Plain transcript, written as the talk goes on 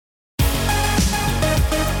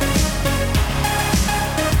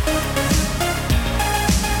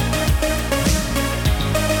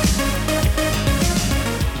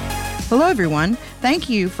everyone. Thank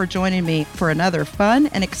you for joining me for another fun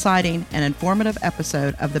and exciting and informative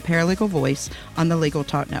episode of the Paralegal Voice on the Legal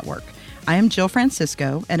Talk Network. I am Jill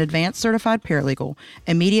Francisco, an advanced certified paralegal,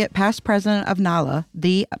 immediate past president of NALA,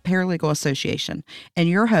 the Paralegal Association, and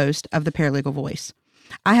your host of the Paralegal Voice.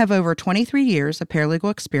 I have over 23 years of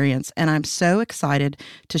paralegal experience, and I'm so excited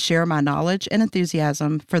to share my knowledge and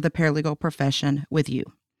enthusiasm for the paralegal profession with you.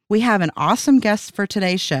 We have an awesome guest for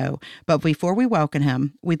today's show, but before we welcome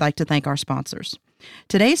him, we'd like to thank our sponsors.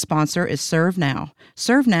 Today's sponsor is ServeNow.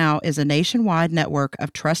 ServeNow is a nationwide network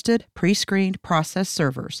of trusted, pre-screened process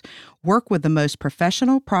servers. Work with the most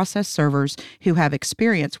professional process servers who have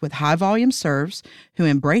experience with high-volume serves, who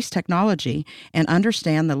embrace technology, and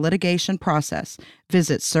understand the litigation process.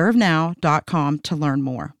 Visit servenow.com to learn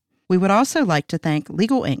more. We would also like to thank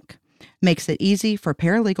Legal Inc. Makes it easy for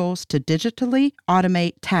paralegals to digitally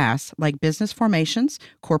automate tasks like business formations,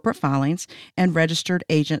 corporate filings, and registered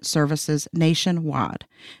agent services nationwide.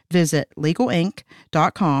 Visit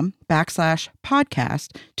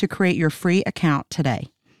legalinc.com/podcast to create your free account today.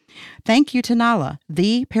 Thank you to NALA,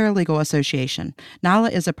 the Paralegal Association. NALA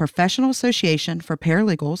is a professional association for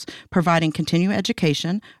paralegals providing continuing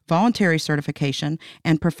education, voluntary certification,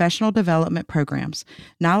 and professional development programs.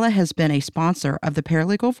 NALA has been a sponsor of the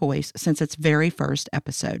Paralegal Voice since its very first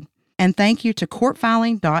episode. And thank you to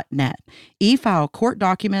courtfiling.net. E-file court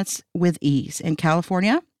documents with ease in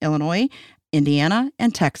California, Illinois, Indiana,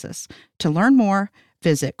 and Texas. To learn more,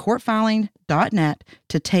 visit courtfiling.net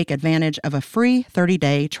to take advantage of a free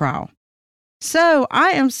 30-day trial. So I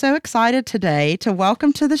am so excited today to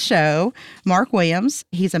welcome to the show Marc Williams.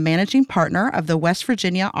 He's a managing partner of the West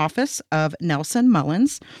Virginia office of Nelson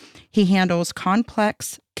Mullins. He handles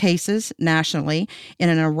complex cases nationally in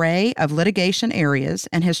an array of litigation areas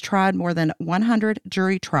and has tried more than 100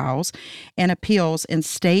 jury trials and appeals in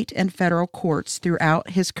state and federal courts throughout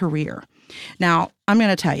his career. Now, I'm going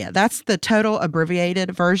to tell you, that's the total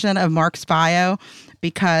abbreviated version of Marc's bio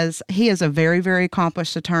because he is a very, very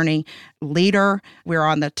accomplished attorney, leader. We're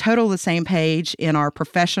on the same page in our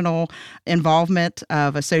professional involvement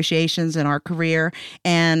of associations in our career.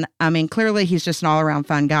 And I mean, clearly he's just an all-around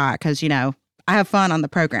fun guy because, I have fun on the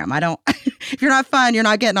program. If you're not fun, you're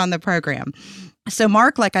not getting on the program. So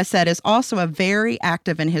Marc, like I said, is also a very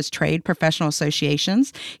active in his trade professional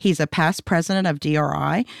associations. He's a past president of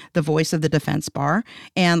DRI, the voice of the defense bar.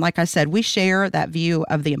 And like I said, we share that view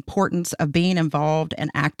of the importance of being involved and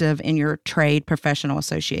active in your trade professional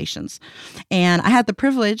associations. And I had the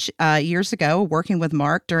privilege years ago working with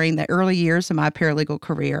Marc during the early years of my paralegal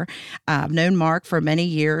career. I've known Marc for many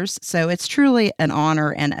years, so it's truly an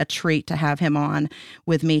honor and a treat to have him on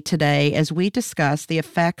with me today as we discuss the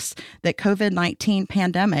effects that COVID-19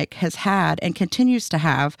 pandemic has had and continues to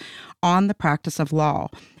have on the practice of law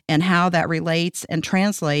and how that relates and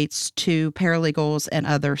translates to paralegals and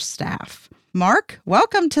other staff. Marc,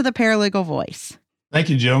 welcome to the Paralegal Voice. Thank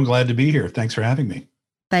you, Joe. I'm glad to be here. Thanks for having me.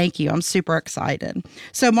 Thank you. I'm super excited.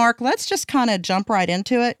 So, Marc, let's just kind of jump right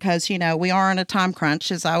into it because, we are in a time crunch,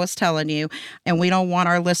 as I was telling you, and we don't want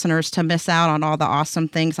our listeners to miss out on all the awesome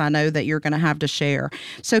things I know that you're going to have to share.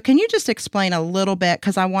 So can you just explain a little bit,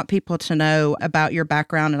 because I want people to know about your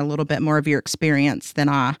background and a little bit more of your experience than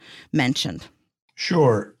I mentioned?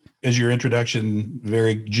 Sure. As your introduction,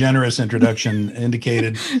 very generous introduction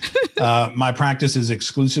indicated, my practice is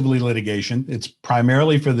exclusively litigation. It's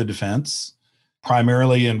primarily for the defense,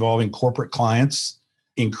 primarily involving corporate clients.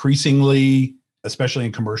 Increasingly, especially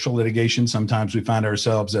in commercial litigation, sometimes we find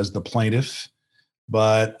ourselves as the plaintiff,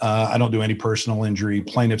 but I don't do any personal injury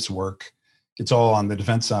plaintiff's work. It's all on the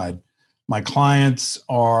defense side. My clients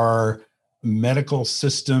are medical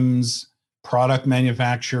systems, product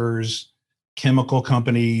manufacturers, chemical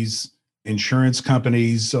companies, insurance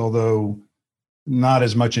companies, although not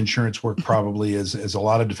as much insurance work probably as a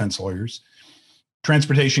lot of defense lawyers,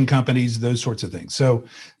 transportation companies, those sorts of things. So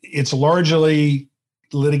it's largely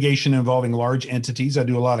litigation involving large entities. I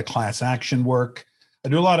do a lot of class action work. I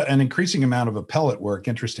do an increasing amount of appellate work,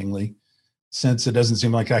 interestingly, since it doesn't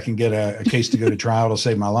seem like I can get a case to go to trial to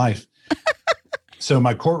save my life. So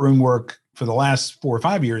my courtroom work for the last 4 or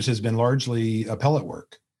 5 years has been largely appellate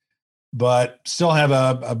work, but still have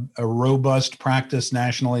a robust practice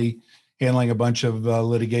nationally, handling a bunch of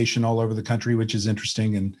litigation all over the country, which is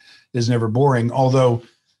interesting and is never boring. Although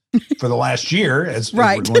for the last year, as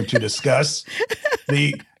we're going to discuss,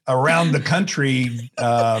 the around the country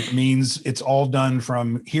means it's all done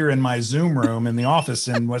from here in my Zoom room in the office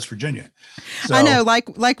in West Virginia. So, I know,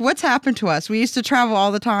 like what's happened to us? We used to travel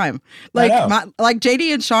all the time. Like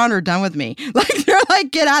JD and Sean are done with me. Like they're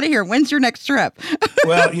like, get out of here. When's your next trip?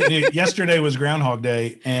 Well, yesterday was Groundhog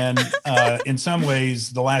Day, and in some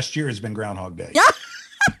ways, the last year has been Groundhog Day.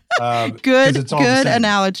 Good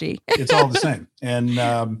analogy. It's all the same. And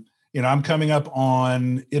I'm coming up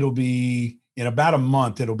on, it'll be in about a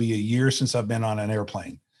month, it'll be a year since I've been on an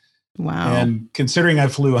airplane. Wow. And considering I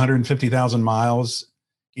flew 150,000 miles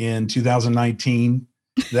in 2019,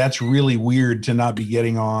 that's really weird to not be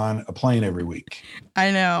getting on a plane every week.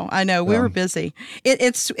 I know. We were busy.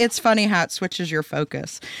 It's funny how it switches your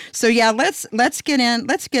focus. So yeah, let's get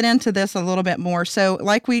into this a little bit more. So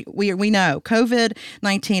like we know,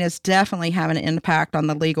 COVID-19 is definitely having an impact on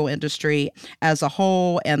the legal industry as a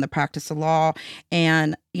whole and the practice of law.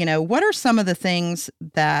 And what are some of the things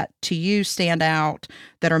that to you stand out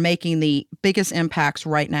that are making the biggest impacts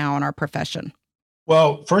right now in our profession?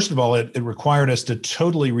 Well, first of all, it required us to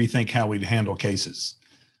totally rethink how we'd handle cases.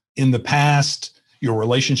 In the past, your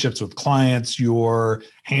relationships with clients, your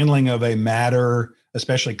handling of a matter,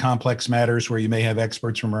 especially complex matters where you may have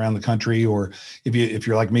experts from around the country, or if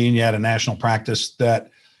you're like me and you had a national practice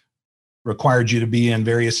that required you to be in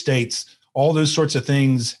various states, all those sorts of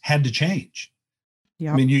things had to change.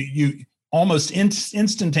 Yep. I mean, you almost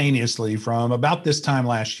instantaneously from about this time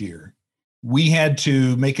last year, we had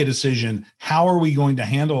to make a decision. How are we going to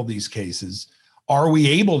handle these cases? Are we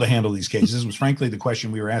able to handle these cases? Was frankly the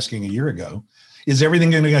question we were asking a year ago. Is everything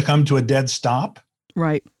going to come to a dead stop?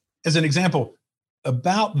 Right. As an example,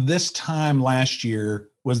 about this time last year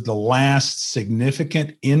was the last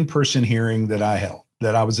significant in-person hearing that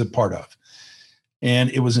I was a part of. And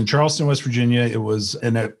it was in Charleston, West Virginia. It was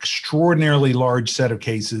an extraordinarily large set of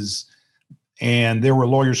cases. And there were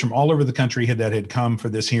lawyers from all over the country that had come for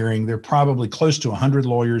this hearing. There are probably close to 100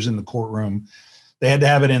 lawyers in the courtroom. They had to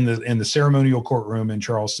have it in the ceremonial courtroom in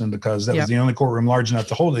Charleston because that was the only courtroom large enough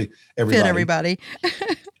to hold everybody. Fit everybody.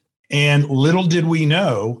 And little did we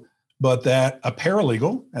know, but that a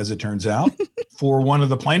paralegal, as it turns out, for one of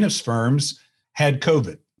the plaintiffs' firms had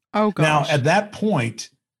COVID. Oh, gosh. Now, at that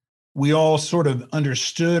point, we all sort of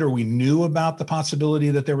understood, or we knew about the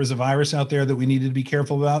possibility that there was a virus out there that we needed to be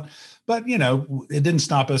careful about. But, it didn't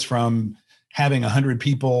stop us from having 100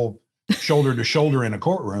 people shoulder to shoulder in a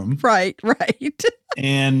courtroom. Right.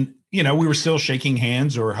 And, we were still shaking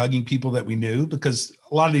hands or hugging people that we knew, because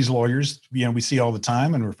a lot of these lawyers, we see all the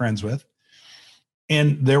time and we're friends with.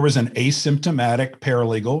 And there was an asymptomatic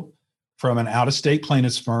paralegal from an out-of-state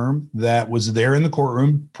plaintiff's firm that was there in the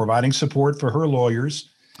courtroom providing support for her lawyers.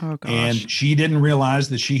 Oh, gosh. And she didn't realize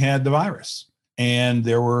that she had the virus. And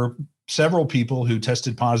there were several people who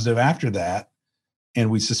tested positive after that. And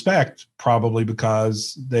we suspect probably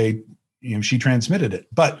because she transmitted it.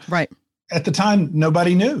 But right. At the time,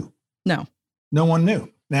 nobody knew. No one knew.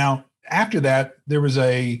 Now, after that, there was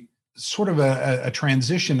a sort of a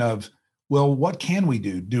transition of, well, what can we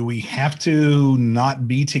do? Do we have to not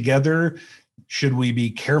be together? Should we be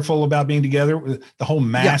careful about being together? The whole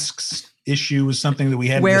masks issue was something that we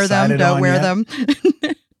hadn't decided on wear yet. them.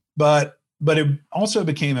 But it also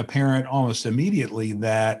became apparent almost immediately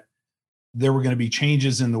that there were going to be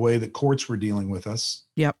changes in the way that courts were dealing with us.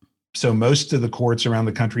 Yep. So most of the courts around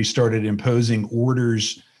the country started imposing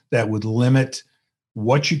orders that would limit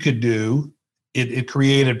what you could do. It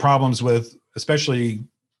created problems with especially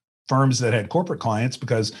firms that had corporate clients,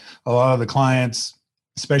 because a lot of the clients,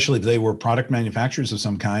 especially if they were product manufacturers of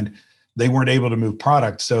some kind, they weren't able to move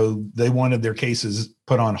product. So they wanted their cases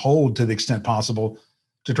put on hold to the extent possible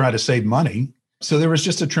to try to save money. So there was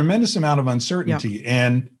just a tremendous amount of uncertainty. Yep.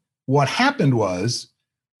 And what happened was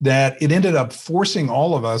that it ended up forcing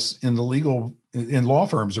all of us in law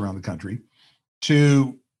firms around the country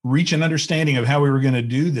to reach an understanding of how we were going to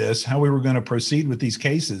do this, how we were going to proceed with these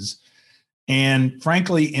cases, and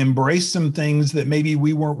frankly, embrace some things that maybe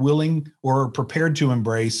we weren't willing or prepared to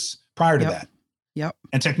embrace prior to that. Yep.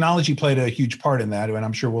 And technology played a huge part in that. And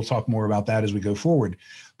I'm sure we'll talk more about that as we go forward.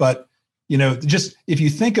 But, just if you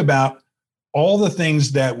think about all the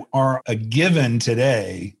things that are a given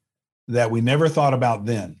today that we never thought about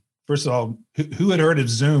then. First of all, who had heard of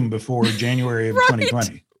Zoom before January of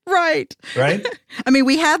 2020? Right. I mean,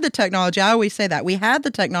 we had the technology. I always say that. We had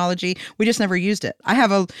the technology. We just never used it.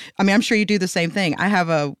 I'm sure you do the same thing. I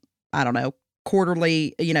have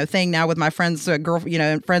quarterly, thing now with my friends,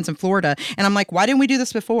 friends in Florida. And I'm like, why didn't we do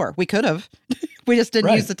this before? We could have. We just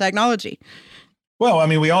didn't use the technology. Well, I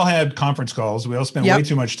mean, we all had conference calls. We all spent way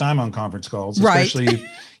too much time on conference calls, especially,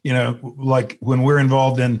 like when we're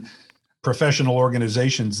involved in professional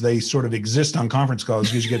organizations, they sort of exist on conference calls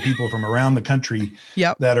because you get people from around the country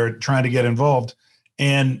that are trying to get involved.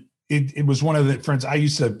 And it was one of the friends I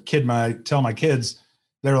used to tell my kids,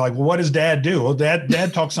 they're like, well, what does dad do? Well,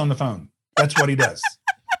 dad talks on the phone. That's what he does.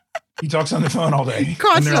 He talks on the phone all day.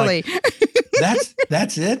 Constantly. Like,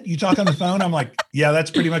 that's it? You talk on the phone? I'm like, yeah,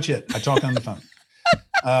 that's pretty much it. I talk on the phone.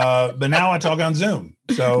 But now I talk on Zoom.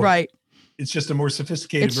 So it's just a more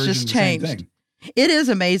sophisticated version of the same thing. It is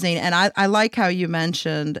amazing. And I like how you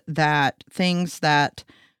mentioned that things that,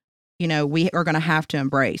 we are going to have to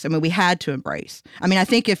embrace. I mean, we had to embrace. I mean, I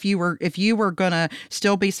think if you were going to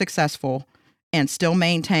still be successful and still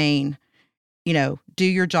maintain, do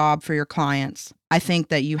your job for your clients, I think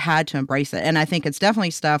that you had to embrace it. And I think it's definitely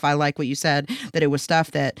stuff, I like what you said, that it was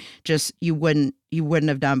stuff that just you wouldn't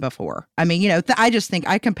have done before. I mean, I just think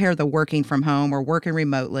I compare the working from home or working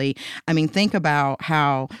remotely. I mean, think about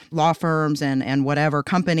how law firms and whatever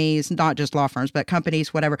companies, not just law firms, but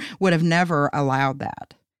companies, whatever, would have never allowed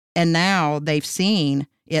that. And now they've seen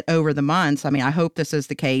it over the months. I mean, I hope this is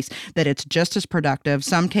the case, that it's just as productive,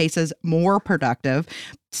 some cases more productive.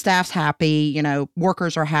 Staff's happy,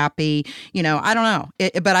 workers are happy, I don't know.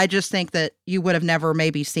 But I just think that you would have never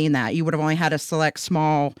maybe seen that. You would have only had a select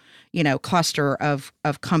small, cluster of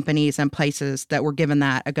companies and places that were given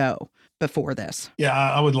that a go before this. Yeah,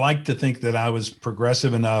 I would like to think that I was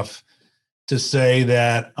progressive enough to say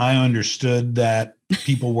that I understood that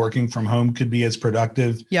people working from home could be as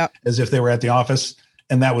productive as if they were at the office.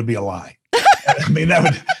 And that would be a lie. I mean,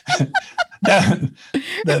 that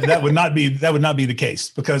would not be the case,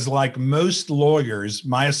 because like most lawyers,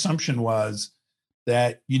 my assumption was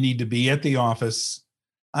that you need to be at the office.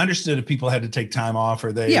 I understood if people had to take time off,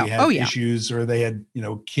 or they had issues, or they had,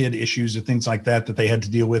 kid issues or things like that they had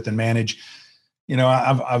to deal with and manage.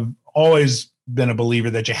 I've always been a believer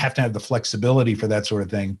that you have to have the flexibility for that sort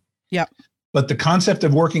of thing. Yeah. But the concept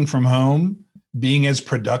of working from home, being as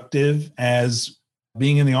productive as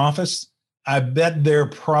being in the office, I bet there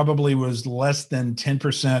probably was less than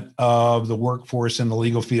 10% of the workforce in the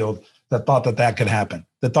legal field that thought that could happen,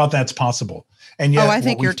 that thought that's possible. And yet, I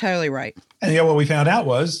think you're totally right. And yet what we found out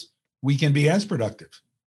was we can be as productive.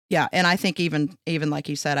 Yeah. And I think even like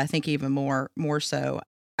you said, I think even more so.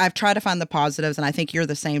 I've tried to find the positives, and I think you're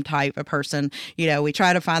the same type of person. We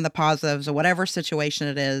try to find the positives of whatever situation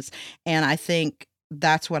it is. And I think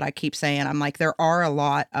that's what I keep saying. I'm like, there are a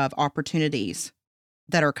lot of opportunities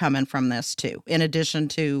that are coming from this too, in addition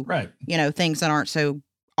to, things that aren't so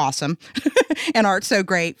awesome and aren't so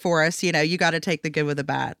great for us. You got to take the good with the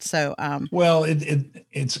bad. So, well,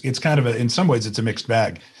 it's kind of in some ways it's a mixed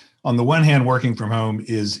bag. On the one hand, working from home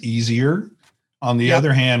is easier. On the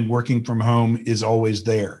other hand, working from home is always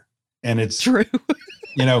there. And it's true.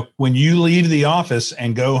 When you leave the office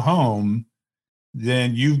and go home,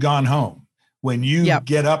 then you've gone home. When you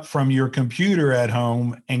get up from your computer at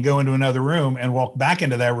home and go into another room and walk back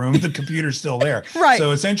into that room, the computer's still there. Right.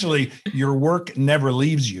 So essentially, your work never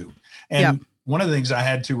leaves you. And one of the things I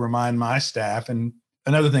had to remind my staff, and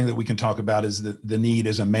another thing that we can talk about, is the need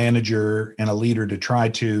as a manager and a leader to try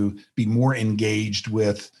to be more engaged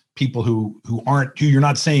with people who you're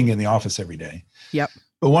not seeing in the office every day. Yep.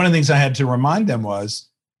 But one of the things I had to remind them was,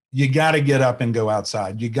 you got to get up and go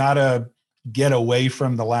outside. You got to get away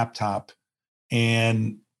from the laptop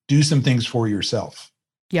and do some things for yourself.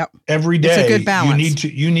 Yep. Every day, it's a good balance.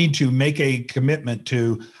 You need to make a commitment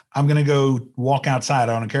to, I'm going to go walk outside.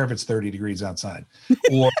 I don't care if it's 30 degrees outside,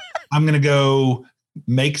 or I'm going to go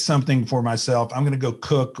make something for myself. I'm going to go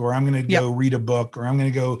cook, or I'm going to go read a book, or I'm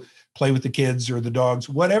going to go play with the kids or the dogs,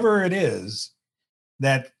 whatever it is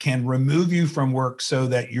that can remove you from work, so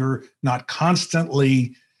that you're not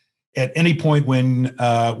constantly at any point when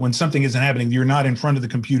something isn't happening, you're not in front of the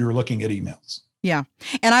computer looking at emails. Yeah.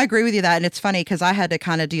 And I agree with you that. And it's funny because I had to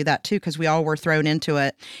kind of do that too, because we all were thrown into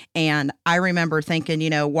it. And I remember thinking,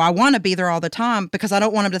 well, I want to be there all the time because I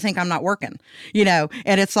don't want them to think I'm not working, and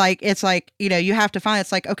it's like, you have to find,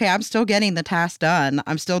 it's like, okay, I'm still getting the tasks done.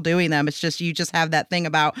 I'm still doing them. It's just, you just have that thing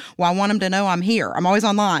about, well, I want them to know I'm here. I'm always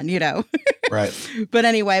online, Right. But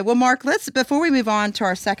anyway, well, Mark, before we move on to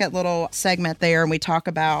our second little segment there, and we talk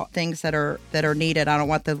about things that are needed, I don't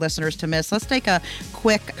want the listeners to miss. Let's take a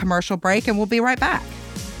quick commercial break and we'll be right back.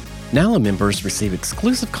 NALA members receive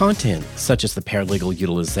exclusive content such as the Paralegal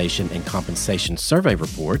Utilization and Compensation Survey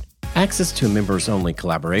Report, access to a members-only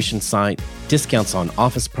collaboration site, discounts on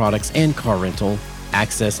office products and car rental,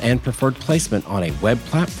 access and preferred placement on a web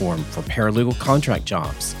platform for paralegal contract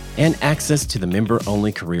jobs, and access to the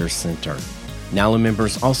member-only Career Center. NALA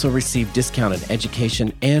members also receive discounted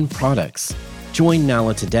education and products. Join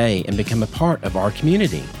NALA today and become a part of our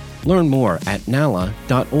community. Learn more at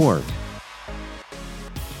nala.org.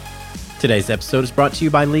 Today's episode is brought to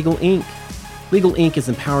you by Legal Inc. Legal Inc. is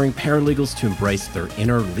empowering paralegals to embrace their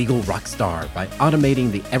inner legal rock star by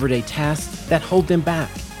automating the everyday tasks that hold them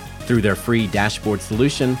back. Through their free dashboard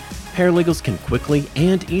solution, paralegals can quickly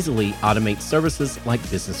and easily automate services like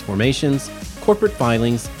business formations, corporate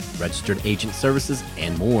filings, registered agent services,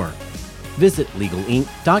 and more. Visit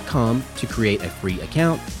legalinc.com to create a free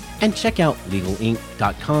account and check out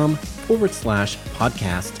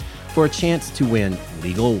legalinc.com/podcast for a chance to win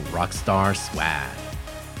Legal Rockstar swag.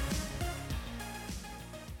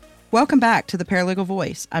 Welcome back to the Paralegal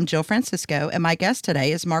Voice. I'm Jill Francisco, and my guest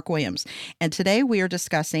today is Marc Williams. And today we are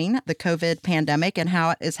discussing the COVID pandemic and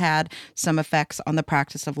how it has had some effects on the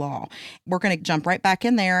practice of law. We're going to jump right back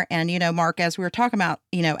in there. And, Marc, as we were talking about,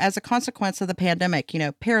 as a consequence of the pandemic,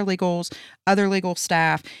 paralegals, other legal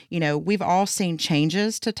staff, we've all seen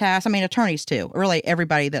changes to tasks. I mean, attorneys too, really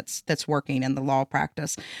everybody that's working in the law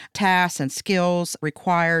practice, tasks and skills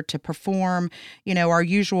required to perform, our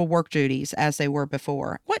usual work duties as they were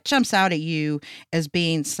before. What jumps out at you as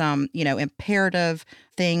being some, imperative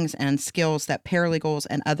things and skills that paralegals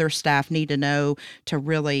and other staff need to know to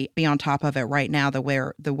really be on top of it right now, the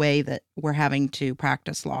way that we're having to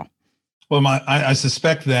practice law? Well, I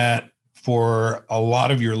suspect that for a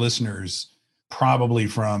lot of your listeners, probably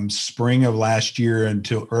from spring of last year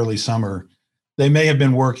until early summer, they may have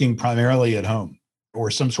been working primarily at home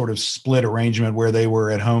or some sort of split arrangement where they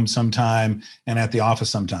were at home sometime and at the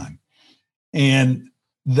office sometime. And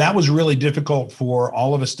that was really difficult for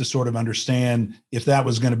all of us to sort of understand if that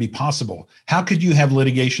was going to be possible. How could you have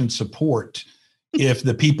litigation support if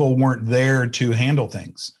the people weren't there to handle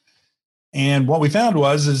things? And what we found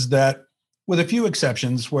is that with a few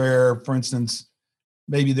exceptions where, for instance,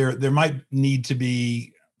 maybe there might need to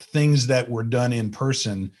be things that were done in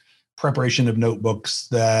person, preparation of notebooks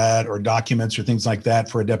or documents or things like that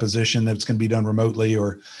for a deposition that's going to be done remotely,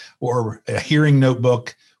 or a hearing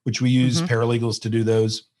notebook, which we use paralegals to do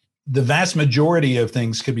those. The vast majority of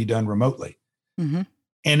things could be done remotely. And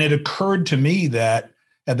it occurred to me that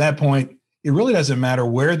at that point, it really doesn't matter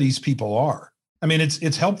where these people are. I mean,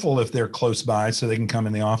 it's helpful if they're close by so they can come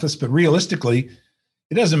in the office, but realistically,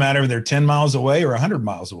 it doesn't matter if they're 10 miles away or 100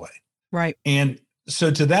 miles away. Right. And so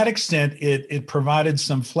to that extent, it provided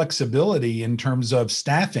some flexibility in terms of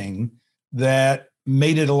staffing that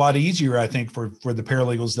made it a lot easier, I think, for the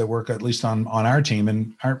paralegals that work at least on our team.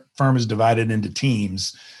 And our firm is divided into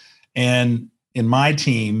teams. And in my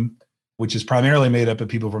team, which is primarily made up of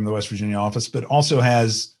people from the West Virginia office, but also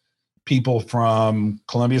has people from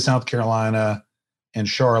Columbia, South Carolina, and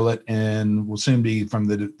Charlotte, and will soon be from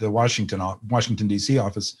the Washington, D.C.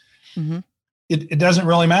 office. It doesn't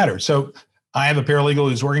really matter. So I have a paralegal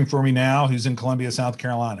who's working for me now who's in Columbia, South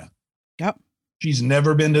Carolina. Yep. She's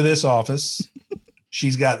never been to this office.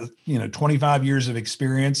 She's got, 25 years of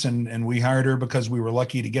experience, and we hired her because we were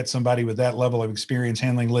lucky to get somebody with that level of experience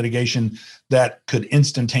handling litigation that could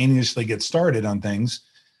instantaneously get started on things.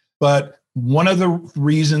 But one of the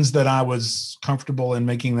reasons that I was comfortable in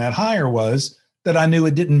making that hire was that I knew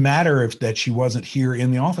it didn't matter that she wasn't here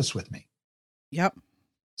in the office with me. Yep.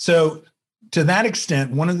 So to that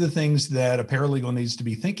extent, one of the things that a paralegal needs to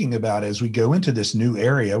be thinking about as we go into this new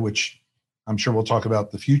area, which I'm sure we'll talk about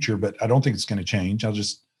the future, but I don't think it's going to change.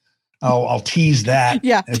 I'll tease that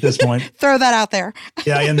at this point. Throw that out there.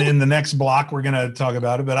 In the next block, we're going to talk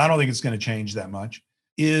about it, but I don't think it's going to change that much.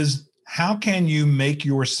 Is how can you make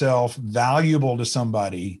yourself valuable to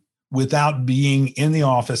somebody without being in the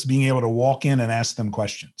office, being able to walk in and ask them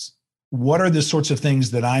questions? What are the sorts of things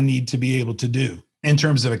that I need to be able to do in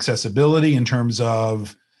terms of accessibility, in terms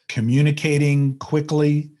of communicating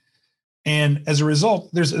quickly? And as a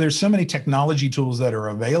result, there's so many technology tools that are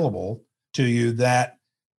available to you that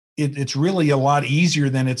it's really a lot easier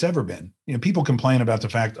than it's ever been. People complain about the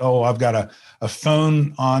fact, I've got a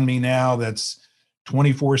phone on me now that's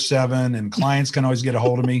 24/7 and clients can always get a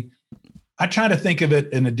hold of me. I try to think of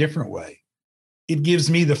it in a different way. It gives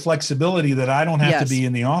me the flexibility that I don't have to be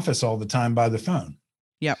in the office all the time by the phone.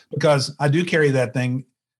 Yeah. Because I do carry that thing.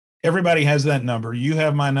 Everybody has that number. You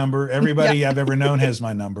have my number. Everybody I've ever known has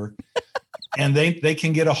my number. And they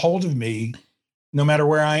can get a hold of me no matter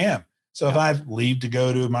where I am. So if I leave to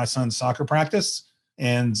go to my son's soccer practice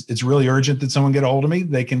and it's really urgent that someone get a hold of me,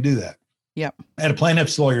 they can do that. Yep. I had a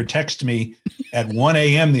plaintiff's lawyer text me at 1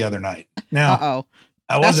 a.m. the other night. Now,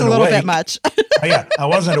 I wasn't That's a little bit much. I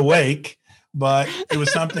wasn't awake, but it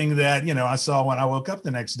was something that, I saw when I woke up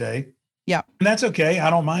the next day. Yeah. And that's okay. I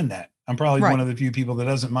don't mind that. I'm probably one of the few people that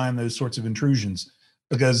doesn't mind those sorts of intrusions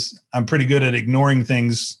because I'm pretty good at ignoring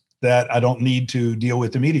things that I don't need to deal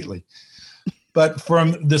with immediately. But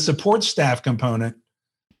from the support staff component,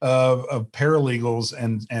 of paralegals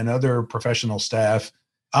and other professional staff,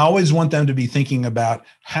 I always want them to be thinking about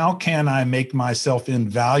how can I make myself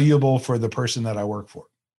invaluable for the person that I work for?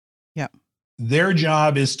 Yeah. Their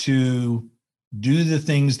job is to do the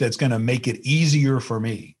things that's going to make it easier for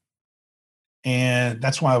me. And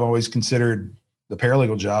that's why I've always considered the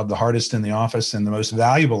paralegal job the hardest in the office and the most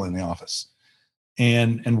valuable in the office.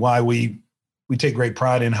 And why we take great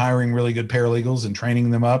pride in hiring really good paralegals and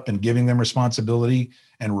training them up and giving them responsibility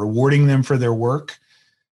and rewarding them for their work.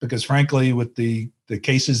 Because frankly, with the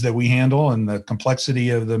cases that we handle and the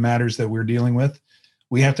complexity of the matters that we're dealing with,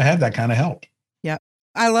 we have to have that kind of help. Yeah.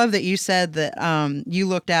 I love that you said that you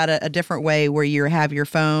looked at it a different way where you have your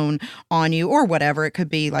phone on you or whatever. It could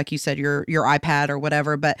be, like you said, your iPad or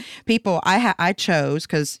whatever. But people, I chose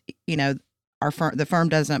because, the firm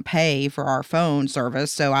doesn't pay for our phone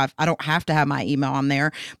service. So I don't have to have my email on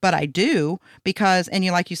there, but I do because, and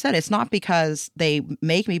like you said, it's not because they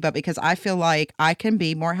make me, but because I feel like I can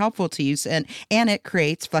be more helpful to you. And it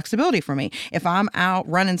creates flexibility for me. If I'm out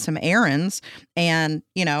running some errands and,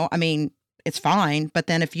 it's fine. But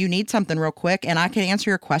then if you need something real quick and I can answer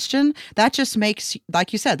your question, that just makes,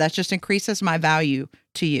 like you said, that just increases my value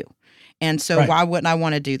to you. And so right. Why wouldn't I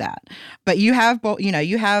want to do that? But you have both,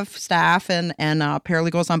 you have staff and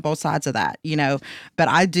paralegals on both sides of that, but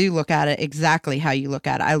I do look at it exactly how you look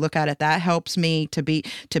at it. I look at it, that helps me to be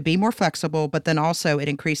more flexible, but then also it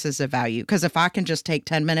increases the value. Because if I can just take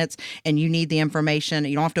 10 minutes and you need the information,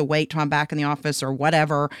 you don't have to wait till I'm back in the office or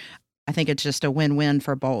whatever. I think it's just a win-win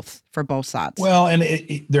for both sides. Well,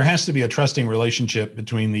 and there has to be a trusting relationship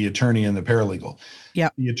between the attorney and the paralegal. Yeah.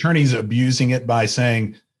 The attorney's abusing it by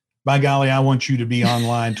saying, by golly, I want you to be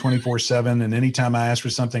online 24/7. And anytime I ask for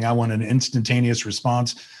something, I want an instantaneous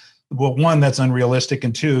response. Well, one, that's unrealistic.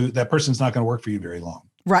 And two, that person's not going to work for you very long.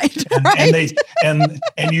 Right. And, right.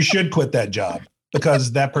 and you should quit that job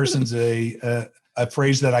because that person's a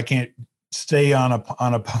phrase that I can't stay on a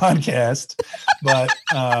podcast, but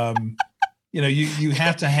you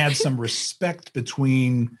have to have some respect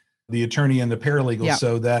between the attorney and the paralegal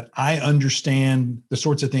so that I understand the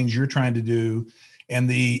sorts of things you're trying to do and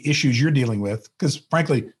the issues you're dealing with. Because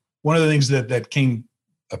frankly, one of the things that came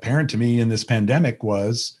apparent to me in this pandemic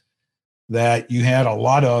was that you had a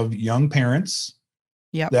lot of young parents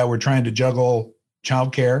that were trying to juggle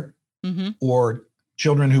childcare or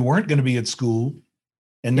children who weren't going to be at school.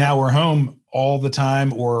 And now we're home all the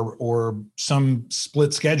time or some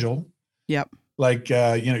split schedule. Yep. Like,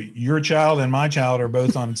 your child and my child are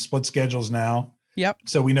both on split schedules now. Yep.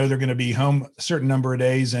 So we know they're going to be home a certain number of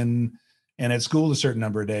days and at school a certain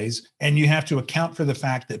number of days. And you have to account for the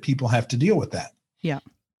fact that people have to deal with that. Yeah.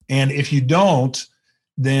 And if you don't,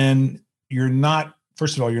 then you're not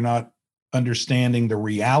understanding the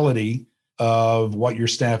reality of what your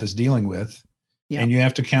staff is dealing with. Yeah. And you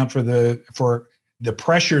have to account for the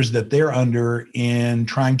pressures that they're under in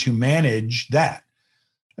trying to manage that.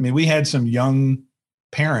 I mean, we had some young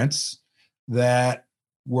parents that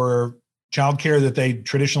were childcare that they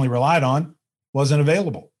traditionally relied on wasn't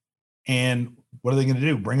available. And what are they going to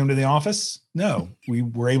do? Bring them to the office? No, we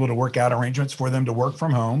were able to work out arrangements for them to work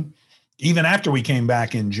from home, even after we came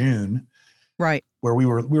back in June, right? Where we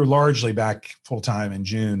were largely back full time in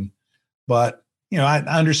June. But I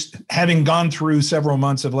understand, having gone through several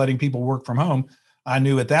months of letting people work from home, I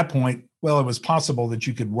knew at that point, well, it was possible that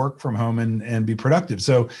you could work from home and be productive.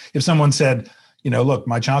 So if someone said, look,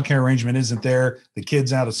 my childcare arrangement isn't there, the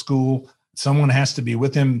kid's out of school, someone has to be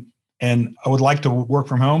with him, and I would like to work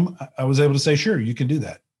from home, I was able to say, sure, you can do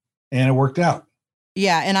that. And it worked out.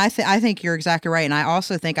 Yeah. And I think you're exactly right. And I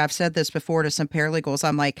also think I've said this before to some paralegals.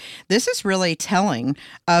 I'm like, this is really telling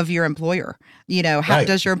of your employer. How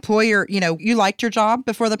does your employer, you liked your job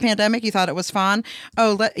before the pandemic? You thought it was fun.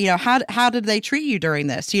 Oh, how did they treat you during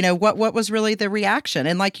this? What was really the reaction?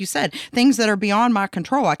 And like you said, things that are beyond my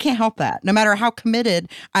control, I can't help that no matter how committed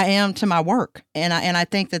I am to my work. And I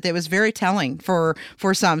think that it was very telling for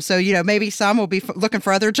some. So, maybe some will be looking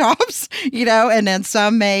for other jobs, and then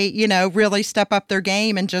some may, really step up their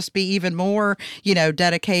game and just be even more,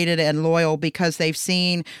 dedicated and loyal because they've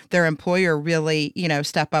seen their employer really,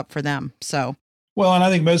 step up for them. So. Well, and I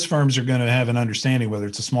think most firms are going to have an understanding, whether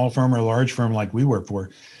it's a small firm or a large firm like we work for,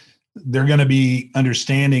 they're going to be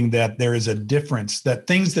understanding that there is a difference, that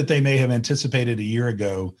things that they may have anticipated a year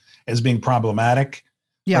ago as being problematic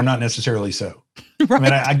are not necessarily so. Right. I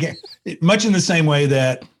mean, I get much in the same way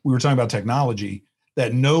that we were talking about technology,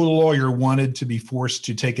 that no lawyer wanted to be forced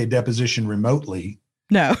to take a deposition remotely.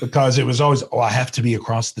 No. Because it was always, I have to be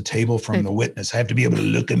across the table from the witness. I have to be able to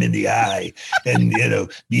look them in the eye and,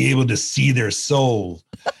 be able to see their soul.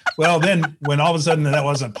 Well, then when all of a sudden that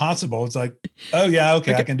wasn't possible, it's like, oh yeah,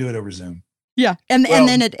 okay. I can do it over Zoom. Yeah. And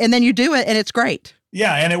then you do it and it's great.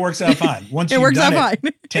 Yeah. And it works out fine. Once you've done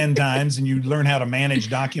it 10 times and you learn how to manage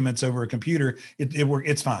documents over a computer,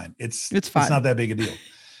 it's fine. It's fine. It's not that big a deal.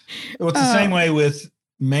 It's the same way with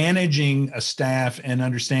managing a staff and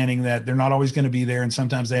understanding that they're not always going to be there. And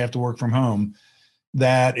sometimes they have to work from home,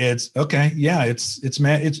 that it's okay. Yeah.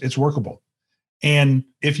 It's workable. And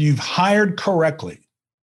if you've hired correctly,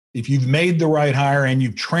 if you've made the right hire and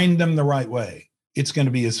you've trained them the right way, it's going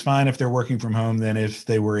to be as fine if they're working from home than if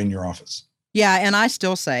they were in your office. Yeah. And I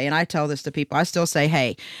still say, and I tell this to people, I still say,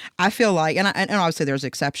 hey, I feel like, and obviously there's an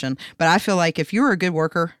exception, but I feel like if you're a good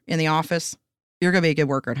worker in the office, you're going to be a good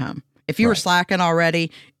worker at home. If you were slacking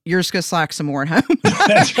already, you're just going to slack some more at home.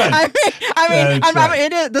 That's right.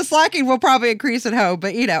 The slacking will probably increase at home,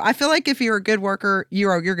 but I feel like if you're a good worker,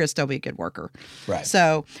 you're going to still be a good worker. Right.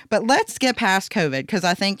 So, but let's get past COVID, because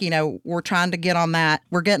I think, we're trying to get on that.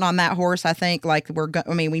 We're getting on that horse. I think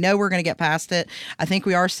we know we're going to get past it. I think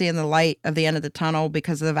we are seeing the light of the end of the tunnel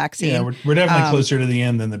because of the vaccine. Yeah, we're definitely closer to the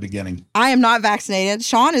end than the beginning. I am not vaccinated.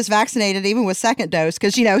 Sean is vaccinated even with second dose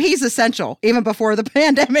because, he's essential. Even before the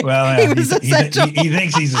pandemic, well, he was essential. He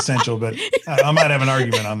thinks he's essential, but I might have an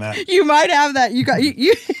argument on that. You might have that. You.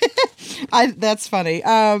 That's funny.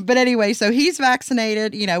 But anyway, so he's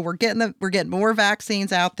vaccinated. We're getting more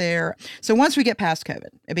vaccines out there. So once we get past COVID,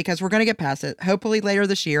 because we're going to get past it, hopefully later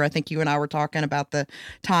this year. I think you and I were talking about the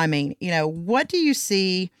timing. What do you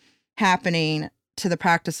see happening to the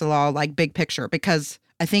practice of law, like big picture? Because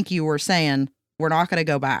I think you were saying we're not going to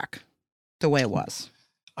go back the way it was.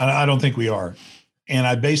 I don't think we are, and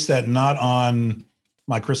I base that not on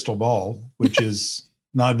my crystal ball, which is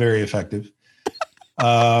not very effective.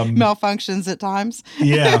 Malfunctions at times.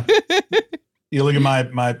 Yeah. You look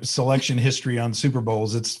at my selection history on Super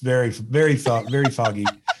Bowls. It's very, very, very foggy,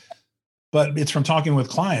 but it's from talking with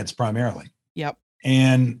clients primarily. Yep.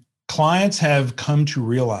 And clients have come to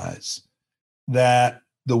realize that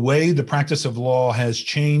the way the practice of law has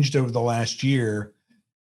changed over the last year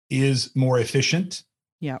is more efficient.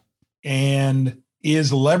 Yep. And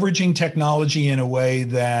is leveraging technology in a way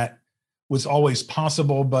that was always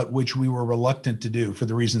possible, but which we were reluctant to do for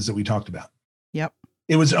the reasons that we talked about. Yep.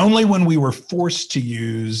 It was only when we were forced to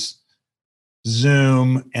use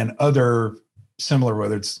Zoom and other similar,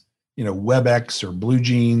 whether it's, WebEx or Blue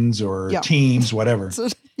Jeans or Teams, whatever.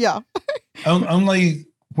 Yeah. Only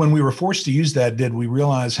when we were forced to use that did we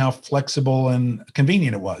realize how flexible and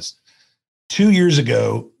convenient it was. 2 years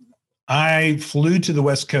ago, I flew to the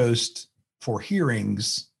West Coast for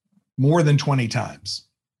hearings more than 20 times.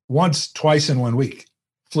 Twice in 1 week.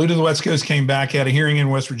 Flew to the West Coast, came back, had a hearing in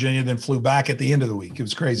West Virginia, then flew back at the end of the week. It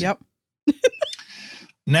was crazy. Yep.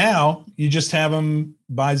 Now you just have them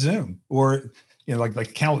by Zoom, or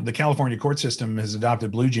the California court system has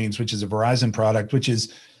adopted Blue Jeans, which is a Verizon product, which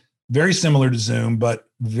is very similar to Zoom, but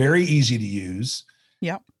very easy to use.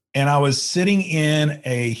 Yep. And I was sitting in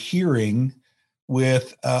a hearing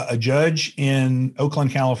with a judge in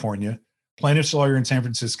Oakland, California, plaintiff's lawyer in San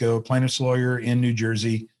Francisco, plaintiff's lawyer in New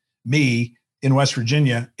Jersey, me in West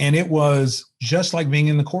Virginia. And it was just like being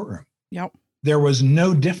in the courtroom. Yep. There was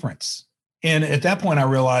no difference. And at that point, I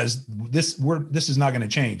realized this is not going to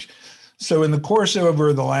change. So in the course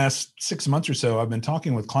over the last 6 months or so, I've been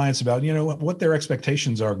talking with clients about, what their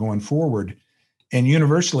expectations are going forward. And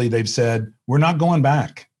universally, they've said, we're not going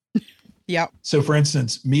back. Yep. So for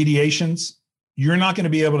instance, mediations, you're not going to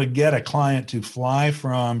be able to get a client to fly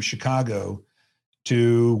from Chicago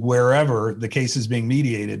to wherever the case is being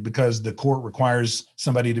mediated because the court requires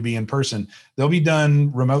somebody to be in person. They'll be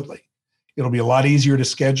done remotely. It'll be a lot easier to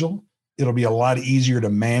schedule. It'll be a lot easier to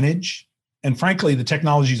manage. And frankly, the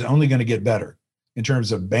technology is only going to get better in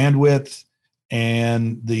terms of bandwidth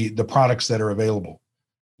and the products that are available.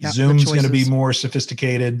 Yep, Zoom's going to be more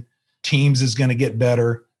sophisticated. Teams is going to get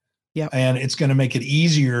better. Yep. And it's going to make it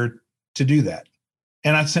easier to do that.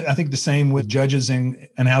 And I think the same with judges and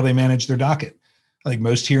how they manage their docket. I think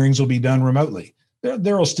most hearings will be done remotely.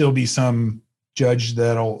 There will still be some judge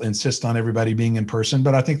that'll insist on everybody being in person,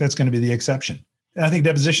 but I think that's going to be the exception. And I think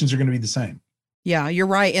depositions are going to be the same. Yeah, you're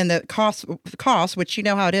right. And the cost, which you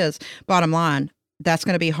know how it is, bottom line, that's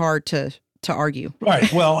going to be hard to argue.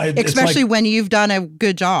 Right. Well, especially when you've done a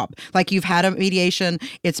good job. Like you've had a mediation,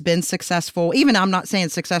 it's been successful. Even I'm not saying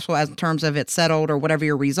successful as in terms of it's settled or whatever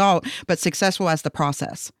your result, but successful as the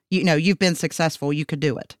process. You've been successful. You could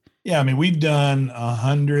do it. Yeah. I mean, we've done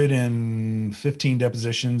 115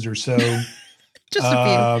 depositions or so just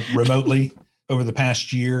a few remotely over the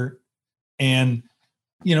past year. And,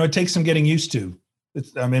 it takes some getting used to.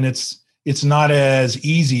 It's not as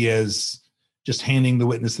easy as just handing the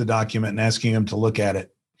witness the document and asking them to look at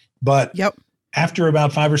it. But Yep. after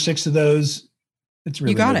about 5 or 6 of those, it's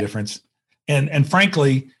really no difference. And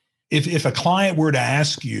frankly, if a client were to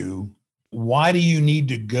ask you, why do you need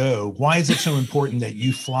to go? Why is it so important that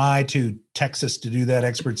you fly to Texas to do that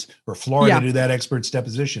expert's or Florida to do that expert's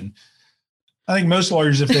deposition? I think most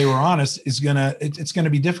lawyers, if they were honest, it's gonna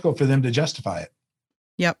be difficult for them to justify it.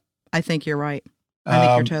 Yep. I think you're right. I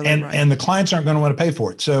think you're totally right. And the clients aren't going to want to pay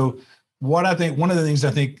for it. So one of the things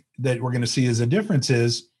I think that we're going to see as a difference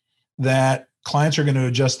is that clients are going to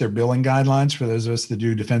adjust their billing guidelines for those of us that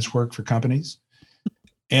do defense work for companies.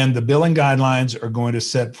 And the billing guidelines are going to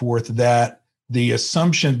set forth that the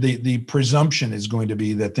assumption, the presumption is going to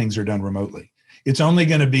be that things are done remotely. It's only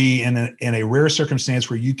going to be in a rare circumstance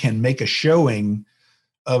where you can make a showing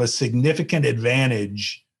of a significant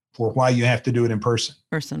advantage for why you have to do it in person.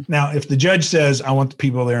 Now, if the judge says, I want the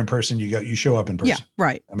people there in person, you show up in person. Yeah,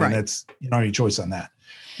 right. I mean, that's, you don't have any choice on that.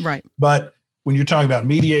 Right. But when you're talking about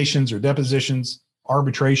mediations or depositions,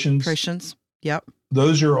 arbitrations, yep,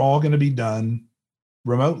 those are all going to be done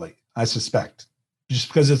remotely, I suspect, just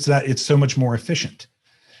because it's so much more efficient.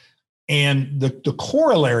 And the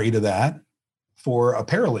corollary to that for a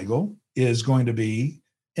paralegal is going to be,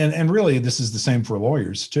 and really this is the same for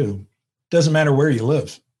lawyers too, doesn't matter where you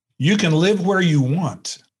live. You can live where you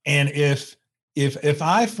want. And if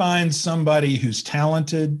I find somebody who's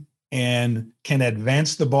talented and can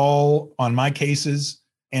advance the ball on my cases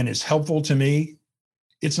and is helpful to me,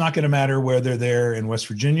 it's not going to matter whether they're in West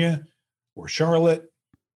Virginia or Charlotte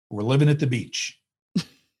or living at the beach.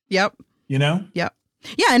 Yep. You know? Yep.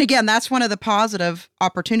 Yeah. And again, that's one of the positive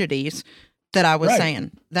opportunities that I was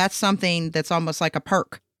saying. That's something that's almost like a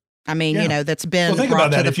perk. I mean, that's been think brought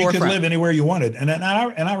about that. to the If forefront. You could live anywhere you wanted. And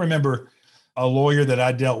I remember a lawyer that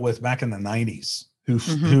I dealt with back in the 90s who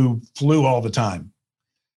flew all the time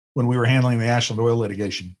when we were handling the Ashland oil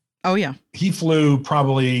litigation. Oh, yeah. He flew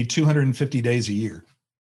probably 250 days a year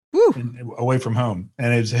away from home.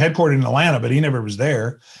 And it was headquartered in Atlanta, but he never was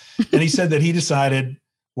there. And he said that he decided,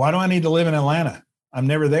 why do I need to live in Atlanta? I'm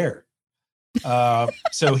never there.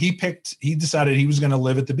 So he decided he was going to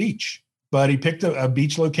live at the beach. But he picked a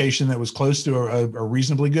beach location that was close to a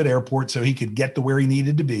reasonably good airport so he could get to where he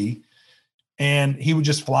needed to be. And he would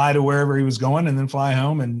just fly to wherever he was going and then fly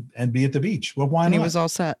home and be at the beach. Well, why not? He was all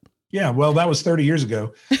set. Yeah, well, that was 30 years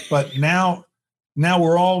ago. But now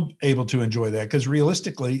we're all able to enjoy that because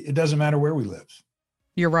realistically, it doesn't matter where we live.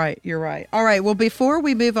 You're right. All right. Well, before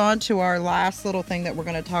we move on to our last little thing that we're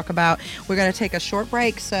going to talk about, we're going to take a short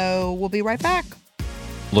break. So we'll be right back.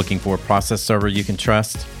 Looking for a process server you can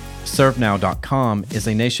trust? ServeNow.com is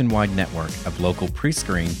a nationwide network of local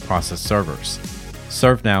pre-screened process servers.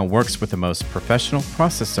 ServeNow works with the most professional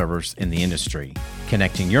process servers in the industry,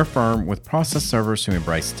 connecting your firm with process servers who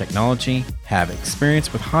embrace technology, have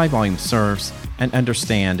experience with high-volume serves, and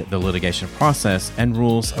understand the litigation process and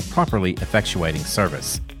rules of properly effectuating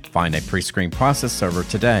service. Find a pre-screened process server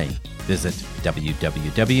today. Visit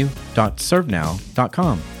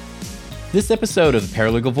www.servenow.com. This episode of The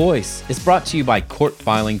Paralegal Voice is brought to you by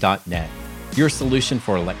CourtFiling.net, your solution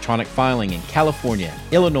for electronic filing in California,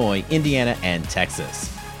 Illinois, Indiana, and Texas.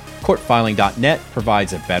 CourtFiling.net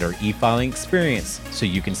provides a better e-filing experience so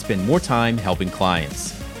you can spend more time helping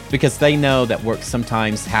clients. Because they know that work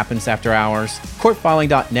sometimes happens after hours,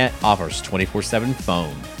 CourtFiling.net offers 24/7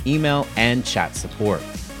 phone, email, and chat support.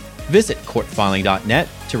 Visit CourtFiling.net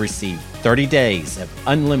to receive 30 days of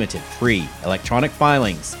unlimited free electronic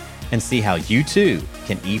filings and see how you too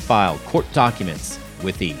can e-file court documents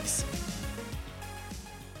with ease.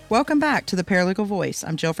 Welcome back to The Paralegal Voice.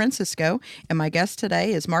 I'm Jill Francisco, and my guest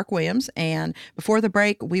today is Marc Williams. And before the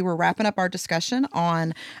break, we were wrapping up our discussion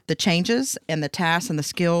on the changes and the tasks and the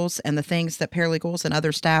skills and the things that paralegals and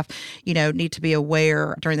other staff, need to be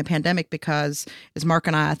aware during the pandemic because, as Marc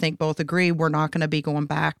and I think, both agree, we're not going to be going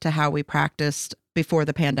back to how we practiced before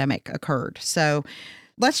the pandemic occurred. So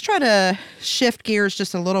let's try to shift gears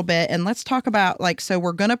just a little bit and let's talk about so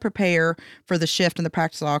we're going to prepare for the shift in the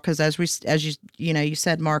practice law because as you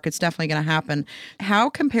said, Marc, it's definitely going to happen.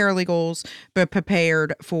 How can paralegals be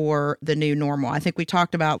prepared for the new normal? I think we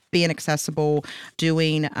talked about being accessible,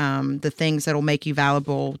 doing the things that will make you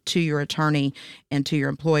valuable to your attorney and to your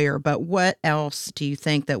employer. But what else do you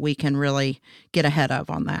think that we can really get ahead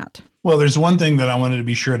of on that? Well, there's one thing that I wanted to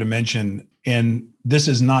be sure to mention, and this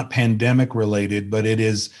is not pandemic related, but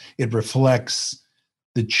it reflects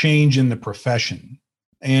the change in the profession.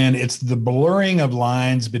 And it's the blurring of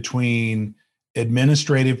lines between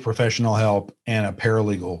administrative professional help and a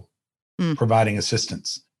paralegal providing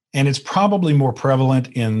assistance. And it's probably more prevalent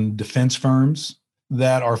in defense firms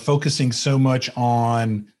that are focusing so much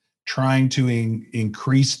on trying to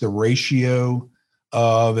increase the ratio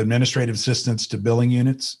of administrative assistants to billing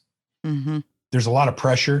units. Mm-hmm. There's a lot of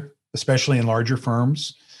pressure, especially in larger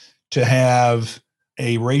firms, to have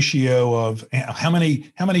a ratio of how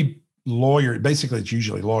many lawyers, basically it's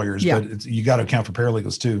usually lawyers, but you got to account for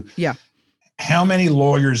paralegals too. Yeah. How many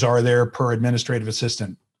lawyers are there per administrative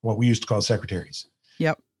assistant, what we used to call secretaries?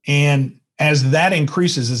 Yep. And as that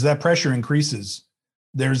increases, as that pressure increases,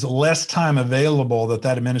 there's less time available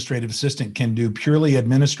that administrative assistant can do purely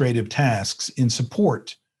administrative tasks in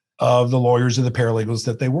support of the lawyers or the paralegals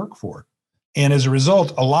that they work for. And as a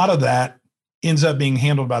result, a lot of that ends up being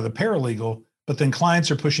handled by the paralegal, but then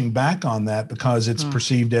clients are pushing back on that because it's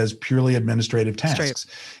perceived as purely administrative tasks.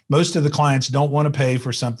 Most of the clients don't want to pay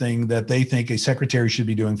for something that they think a secretary should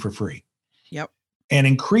be doing for free. Yep. And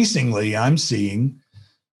increasingly, I'm seeing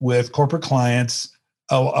with corporate clients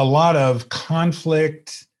a lot of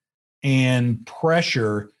conflict and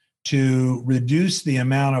pressure to reduce the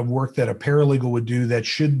amount of work that a paralegal would do that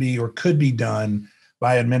should be or could be done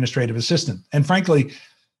by administrative assistant. And frankly,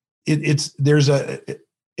 it's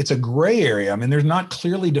a gray area. I mean, there's not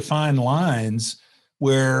clearly defined lines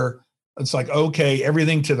where it's like, okay,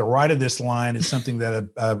 everything to the right of this line is something that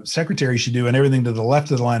a secretary should do, and everything to the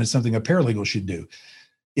left of the line is something a paralegal should do.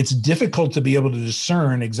 It's difficult to be able to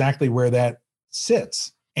discern exactly where that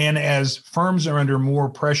sits. And as firms are under more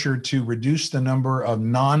pressure to reduce the number of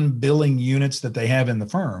non-billing units that they have in the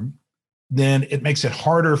firm, then it makes it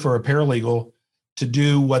harder for a paralegal to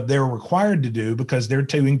do what they're required to do because they're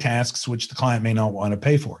doing tasks which the client may not want to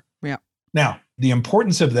pay for. Yeah. Now, the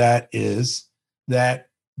importance of that is that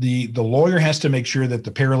the lawyer has to make sure that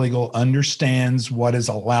the paralegal understands what is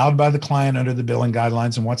allowed by the client under the billing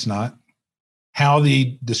guidelines and what's not, how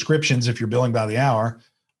the descriptions, if you're billing by the hour,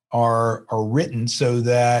 are written so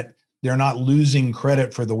that they're not losing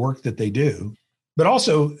credit for the work that they do. But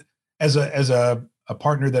also, as a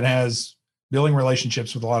partner that has billing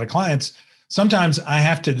relationships with a lot of clients, sometimes I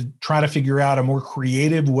have to try to figure out a more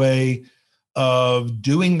creative way of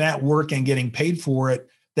doing that work and getting paid for it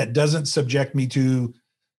that doesn't subject me to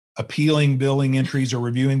appealing billing entries or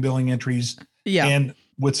reviewing billing entries. Yeah. And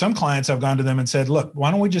with some clients, I've gone to them and said, look,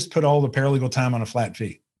 why don't we just put all the paralegal time on a flat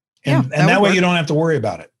fee? And that way you don't have to worry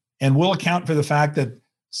about it. And we'll account for the fact that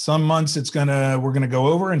some months we're going to go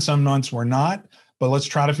over and some months we're not, but let's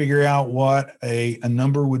try to figure out what a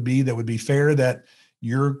number would be that would be fair, that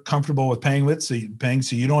you're comfortable with paying so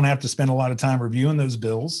you don't have to spend a lot of time reviewing those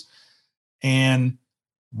bills. And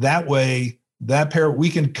that way we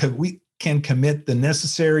can commit the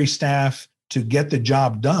necessary staff to get the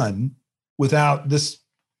job done without this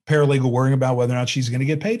paralegal worrying about whether or not she's going to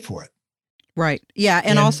get paid for it. Right. Yeah.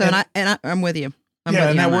 And I'm with you.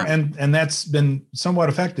 And that's been somewhat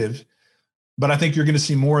effective, but I think you're going to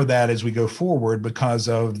see more of that as we go forward because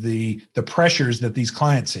of the pressures that these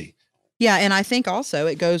clients see. Yeah, and I think also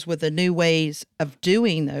it goes with the new ways of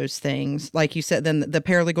doing those things. Like you said, then the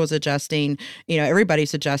paralegal's adjusting,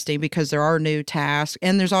 everybody's adjusting because there are new tasks.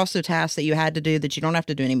 And there's also tasks that you had to do that you don't have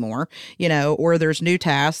to do anymore, or there's new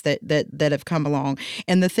tasks that have come along.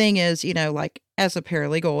 And the thing is, like as a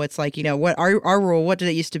paralegal, it's like, what our rule, what did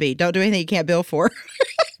it used to be? Don't do anything you can't bill for.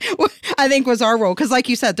 I think was our rule. Because like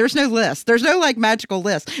you said, there's no list. There's no like magical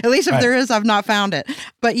list. At least if there is, I've not found it.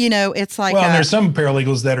 But it's like, well, and there's some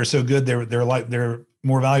paralegals that are so good, they're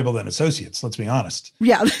more valuable than associates. Let's be honest.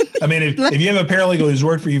 Yeah. I mean, if you have a paralegal who's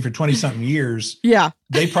worked for you for 20 something years, yeah,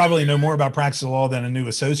 they probably know more about practice of law than a new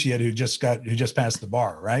associate who just passed the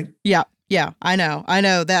bar. Right. Yeah. Yeah, I know.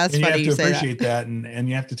 That's and funny you have to appreciate that. And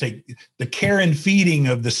you have to take the care and feeding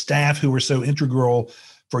of the staff who are so integral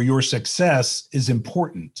for your success is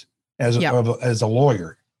important as a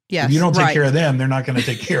lawyer. Yes, if you don't take care of them, they're not going to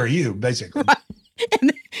take care of you, basically. Right.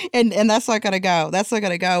 And that's not going to go. That's not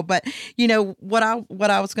going to go. But what I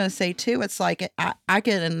was going to say too, it's like I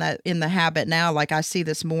get in the habit now. Like I see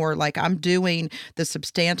this more. Like I'm doing the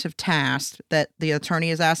substantive task that the attorney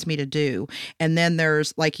has asked me to do, and then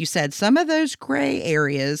there's, like you said, some of those gray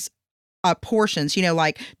areas. Portions,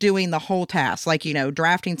 like doing the whole task, like,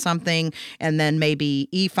 drafting something and then maybe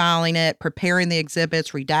e-filing it, preparing the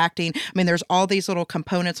exhibits, redacting. I mean, there's all these little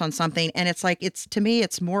components on something. And it's like, to me,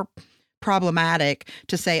 it's more problematic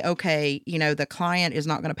to say, okay, the client is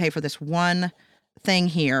not going to pay for this one thing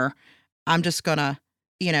here. I'm just going to,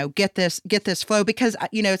 get this flow because,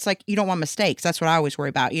 it's like, you don't want mistakes. That's what I always worry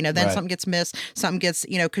about. Then right. Something gets missed, something gets,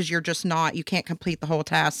 because you're just you can't complete the whole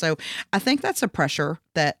task. So I think that's a pressure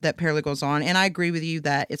that paralegals on. And I agree with you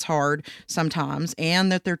that it's hard sometimes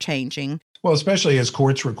and that they're changing. Well, especially as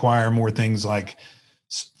courts require more things like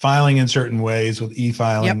filing in certain ways with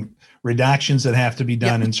e-filing, redactions that have to be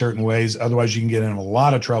done in certain ways. Otherwise, you can get in a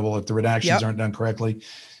lot of trouble if the redactions aren't done correctly.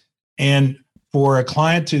 And for a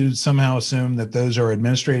client to somehow assume that those are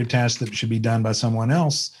administrative tasks that should be done by someone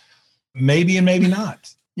else, maybe and maybe not.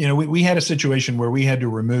 We had a situation where we had to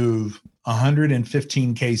remove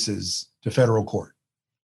 115 cases to federal court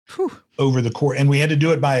over the court, and we had to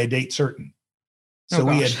do it by a date certain. So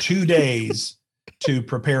we had 2 days to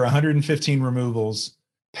prepare 115 removals,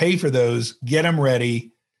 pay for those, get them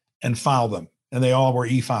ready, and file them. And they all were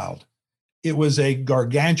e-filed. It was a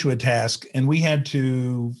gargantuan task, and we had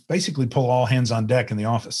to basically pull all hands on deck in the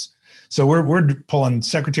office. So we're pulling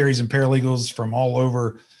secretaries and paralegals from all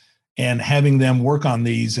over and having them work on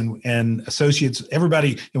these and associates,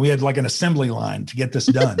 everybody. And we had like an assembly line to get this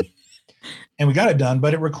done. And we got it done,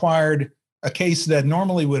 but it required a case that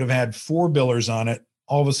normally would have had 4 billers on it,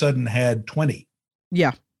 all of a sudden had 20.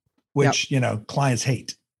 Yeah. Which, clients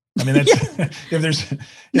hate. I mean, that's if there's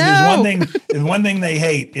one thing they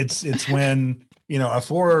hate, it's when, a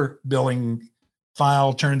 4 billing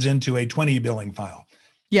file turns into a 20 billing file.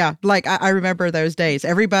 Yeah. Like I remember those days,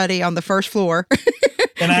 everybody on the first floor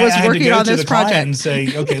and was I working on this project and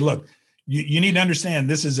say, okay, look, you need to understand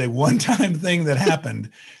this is a one-time thing that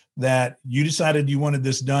happened, that you decided you wanted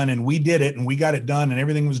this done and we did it and we got it done and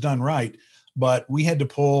everything was done right. But we had to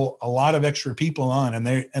pull a lot of extra people on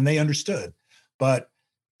and they understood. But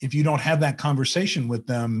if you don't have that conversation with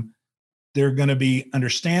them, they're going to be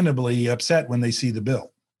understandably upset when they see the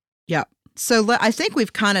bill. Yeah. So I think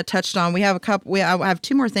we've kind of touched on, I have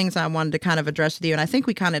 2 more things I wanted to kind of address with you. And I think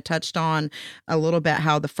we kind of touched on a little bit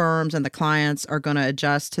how the firms and the clients are going to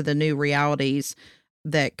adjust to the new realities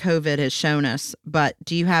that COVID has shown us. But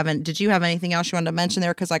did you have anything else you wanted to mention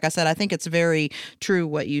there? Because like I said, I think it's very true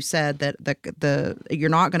what you said, that you're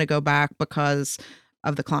not going to go back because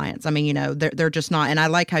of the clients. I mean, they're just not. And I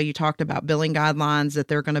like how you talked about billing guidelines,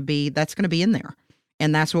 that's going to be in there.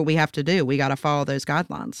 And that's what we have to do. We got to follow those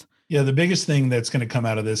guidelines. Yeah. The biggest thing that's going to come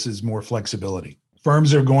out of this is more flexibility.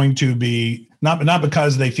 Firms are going to be, not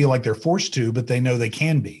because they feel like they're forced to, but they know they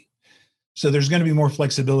can be. So there's going to be more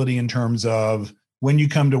flexibility in terms of when you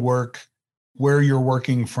come to work, where you're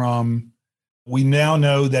working from. We now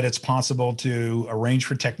know that it's possible to arrange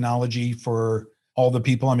for technology for all the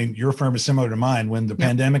people. I mean, your firm is similar to mine. When the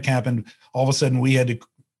pandemic happened, all of a sudden we had to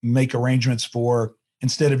make arrangements for,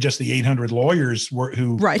 instead of just the 800 lawyers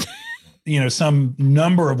who, right, some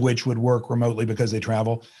number of which would work remotely because they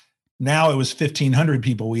travel. Now it was 1,500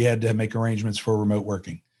 people we had to make arrangements for remote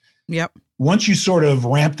working. Yep. Once you sort of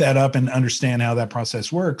ramp that up and understand how that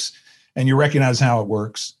process works, and you recognize how it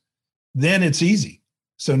works, then it's easy.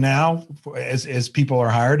 So now, as people are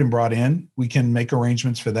hired and brought in, we can make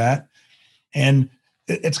arrangements for that. And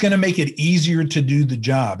it's going to make it easier to do the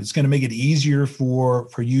job. It's going to make it easier for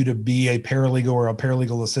you to be a paralegal or a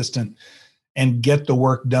paralegal assistant and get the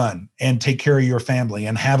work done and take care of your family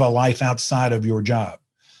and have a life outside of your job.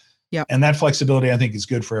 Yeah. And that flexibility, I think, is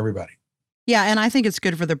good for everybody. Yeah, and I think it's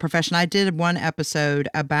good for the profession. I did one episode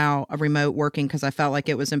about a remote working because I felt like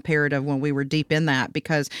it was imperative when we were deep in that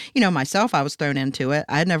because, myself, I was thrown into it.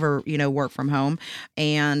 I had never, worked from home.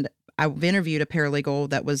 And I've interviewed a paralegal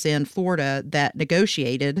that was in Florida that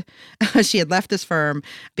negotiated. She had left this firm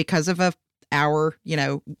because of a hour,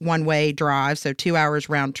 one-way drive, so 2 hours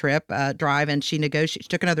round trip drive, and she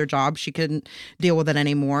took another job. She couldn't deal with it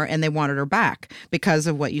anymore, and they wanted her back because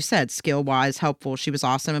of what you said, skill-wise, helpful. She was an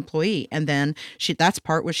awesome employee, and then that's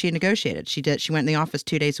part what she negotiated. She went in the office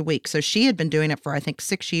 2 days a week, so she had been doing it for I think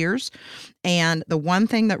 6 years, and the one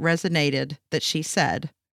thing that resonated that she said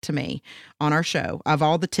to me on our show, of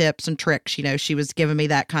all the tips and tricks, she was giving me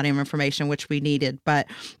that kind of information which we needed, but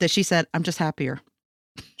that she said, "I'm just happier."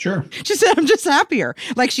 Sure. She said, "I'm just happier."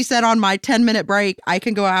 Like she said, on my 10-minute break, I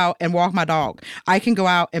can go out and walk my dog. I can go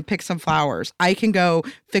out and pick some flowers. I can go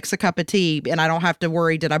fix a cup of tea and I don't have to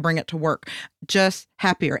worry, did I bring it to work? Just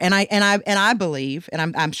happier. And I believe,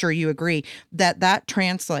 and I'm sure you agree, that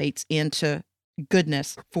translates into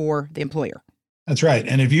goodness for the employer. That's right.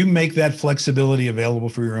 And if you make that flexibility available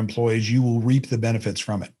for your employees, you will reap the benefits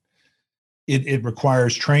from it. It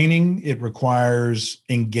requires training. It requires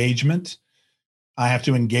engagement. I have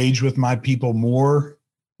to engage with my people more,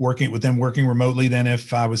 working remotely than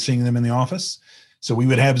if I was seeing them in the office. So we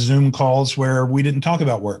would have Zoom calls where we didn't talk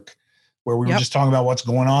about work, where we were just talking about what's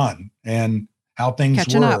going on and how things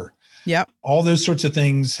Catching were. Up. Yep. All those sorts of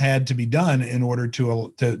things had to be done in order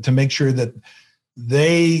to make sure that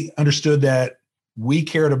they understood that we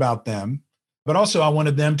cared about them. But also I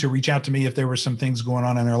wanted them to reach out to me if there were some things going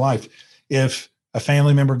on in their life. If a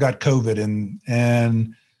family member got COVID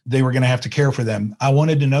and they were going to have to care for them, I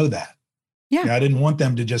wanted to know that. Yeah. I didn't want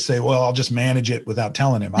them to just say, well, I'll just manage it without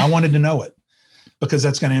telling him. I wanted to know it because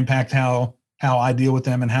that's going to impact how I deal with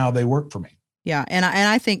them and how they work for me. Yeah. And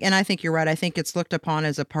I think you're right. I think it's looked upon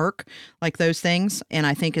as a perk, like those things. And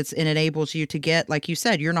I think it enables you to get, like you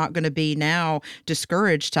said, you're not going to be now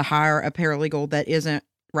discouraged to hire a paralegal that isn't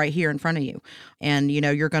right here in front of you. And,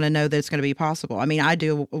 you're going to know that it's going to be possible. I mean, I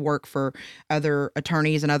do work for other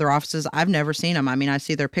attorneys and other offices. I've never seen them. I mean, I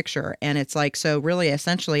see their picture and it's like, so really,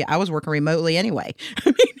 essentially, I was working remotely anyway.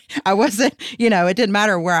 I mean, I wasn't, it didn't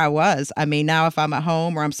matter where I was. I mean, now if I'm at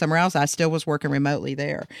home or I'm somewhere else, I still was working remotely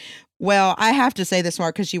there. Well, I have to say this,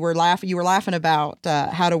 Mark, because you were laughing about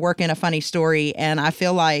how to work in a funny story, and I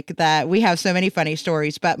feel like that we have so many funny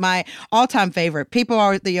stories. But my all-time favorite, people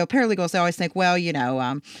are paralegals. They always think, well,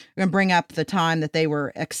 I'm going to bring up the time that they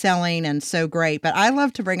were excelling and so great. But I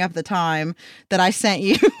love to bring up the time that I sent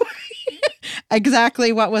you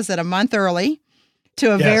exactly what was it, a month early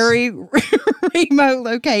to a very remote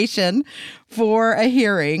location for a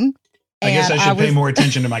hearing. I guess I should pay more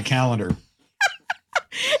attention to my calendar.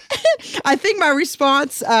 I think my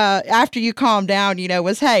response after you calmed down,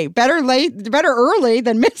 was, hey, better early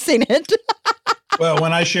than missing it. Well,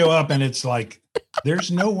 when I show up and it's like,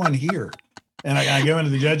 there's no one here. And I go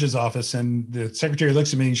into the judge's office and the secretary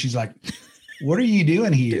looks at me and she's like, what are you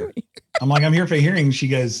doing here? I'm like, I'm here for hearings. She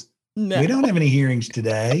goes, no, we don't have any hearings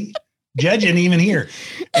today. Judge isn't even here.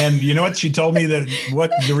 And you know what? She told me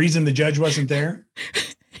the reason the judge wasn't there?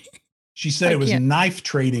 She said it was knife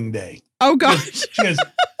trading day. Oh, gosh. She goes,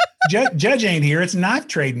 Judge ain't here. It's knife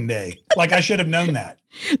trading day. Like, I should have known that.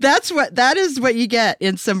 That is what you get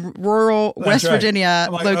in some rural West Virginia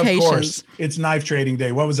locations. Of course, it's knife trading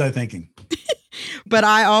day. What was I thinking? But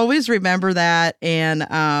I always remember that. And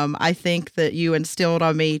I think that you instilled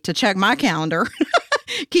on me to check my calendar,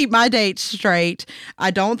 keep my dates straight.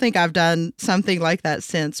 I don't think I've done something like that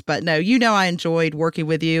since. But no, I enjoyed working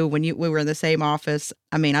with you when we were in the same office.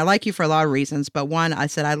 I mean, I like you for a lot of reasons, but one, I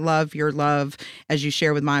said, I love your love as you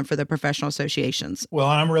share with mine for the professional associations. Well,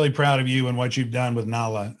 I'm really proud of you and what you've done with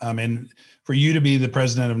NALA. I mean, for you to be the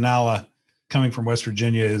president of NALA coming from West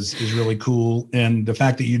Virginia is really cool. And the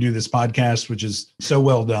fact that you do this podcast, which is so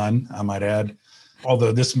well done, I might add,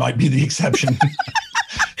 although this might be the exception.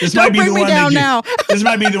 This might be the one now. This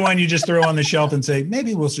might be the one you just throw on the shelf and say,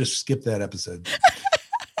 maybe we'll just skip that episode.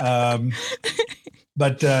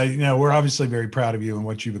 But we're obviously very proud of you and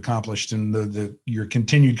what you've accomplished and your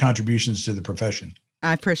continued contributions to the profession.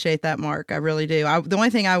 I appreciate that, Mark. I really do. The only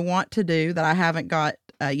thing I want to do that I haven't got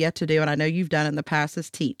yet to do, and I know you've done in the past, is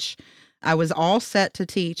teach. I was all set to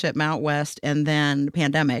teach at Mount West and then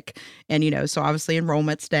pandemic. And, so obviously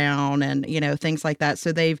enrollment's down and, things like that.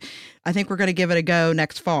 So I think we're going to give it a go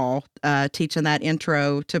next fall, teaching that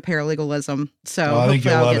intro to paralegalism. So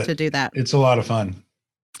hopefully I'll get to do that. It's a lot of fun.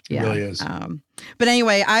 It really is. But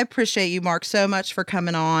anyway, I appreciate you, Mark, so much for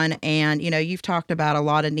coming on. And, you've talked about a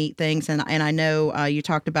lot of neat things. And I know you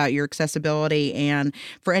talked about your accessibility. And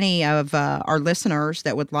for any of our listeners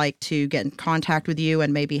that would like to get in contact with you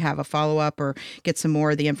and maybe have a follow-up or get some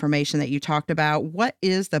more of the information that you talked about, what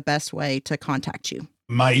is the best way to contact you?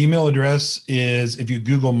 My email address is, if you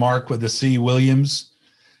Google Marc with a C Williams,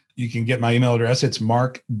 you can get my email address. It's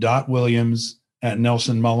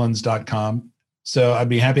mark.williams@nelsonmullins.com. So I'd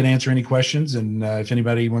be happy to answer any questions. And if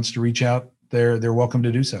anybody wants to reach out, they're welcome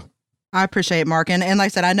to do so. I appreciate it, Mark. And like I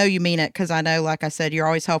said, I know you mean it because I know, like I said, you're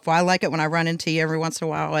always helpful. I like it when I run into you every once in a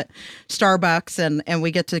while at Starbucks and we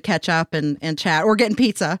get to catch up and chat or getting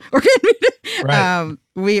pizza or getting right.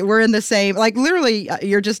 We're in the same, like literally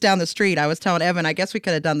you're just down the street. I was telling Evan, I guess we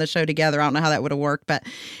could have done the show together. I don't know how that would have worked, but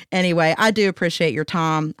anyway, I do appreciate your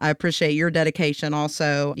time. I appreciate your dedication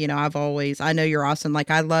also. I know you're awesome.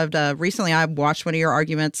 Like I loved, recently I watched one of your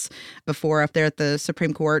arguments before up there at the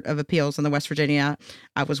Supreme Court of Appeals in the West Virginia.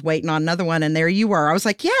 I was waiting on another one and there you were. I was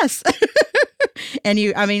like, yes. And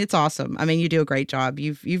it's awesome. You do a great job.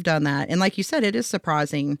 You've done that. And like you said, it is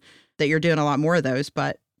surprising that you're doing a lot more of those,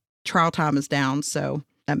 but trial time is down, so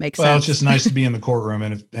that makes sense. Well, it's just nice to be in the courtroom,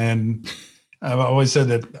 and I've always said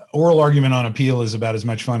that oral argument on appeal is about as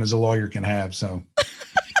much fun as a lawyer can have. So,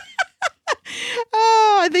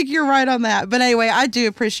 I think you're right on that. But anyway, I do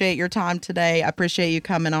appreciate your time today. I appreciate you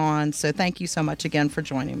coming on. So, thank you so much again for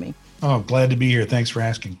joining me. Oh, glad to be here. Thanks for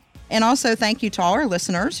asking. And also thank you to all our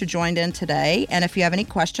listeners who joined in today. And if you have any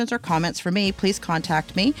questions or comments for me, please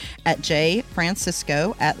contact me at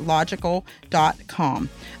jfrancisco@logical.com.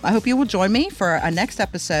 I hope you will join me for a next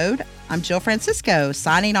episode. I'm Jill Francisco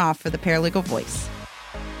signing off for the Paralegal Voice.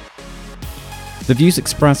 The views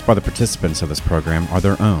expressed by the participants of this program are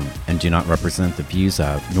their own and do not represent the views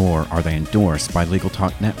of, nor are they endorsed by Legal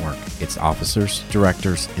Talk Network, its officers,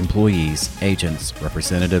 directors, employees, agents,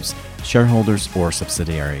 representatives, shareholders, or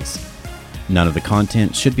subsidiaries. None of the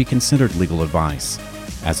content should be considered legal advice.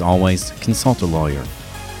 As always, consult a lawyer.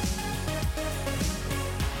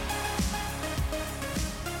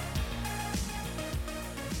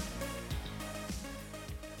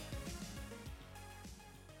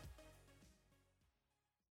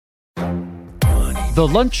 The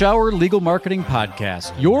Lunch Hour Legal Marketing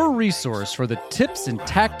Podcast, your resource for the tips and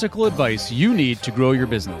tactical advice you need to grow your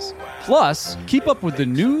business. Plus, keep up with the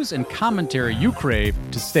news and commentary you crave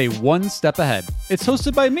to stay one step ahead. It's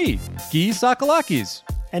hosted by me, Guy Sakalakis.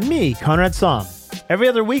 And me, Conrad Somm. Every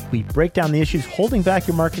other week, we break down the issues holding back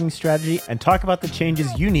your marketing strategy and talk about the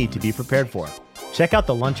changes you need to be prepared for. Check out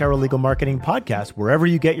the Lunch Hour Legal Marketing Podcast wherever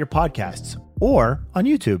you get your podcasts or on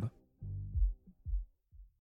YouTube.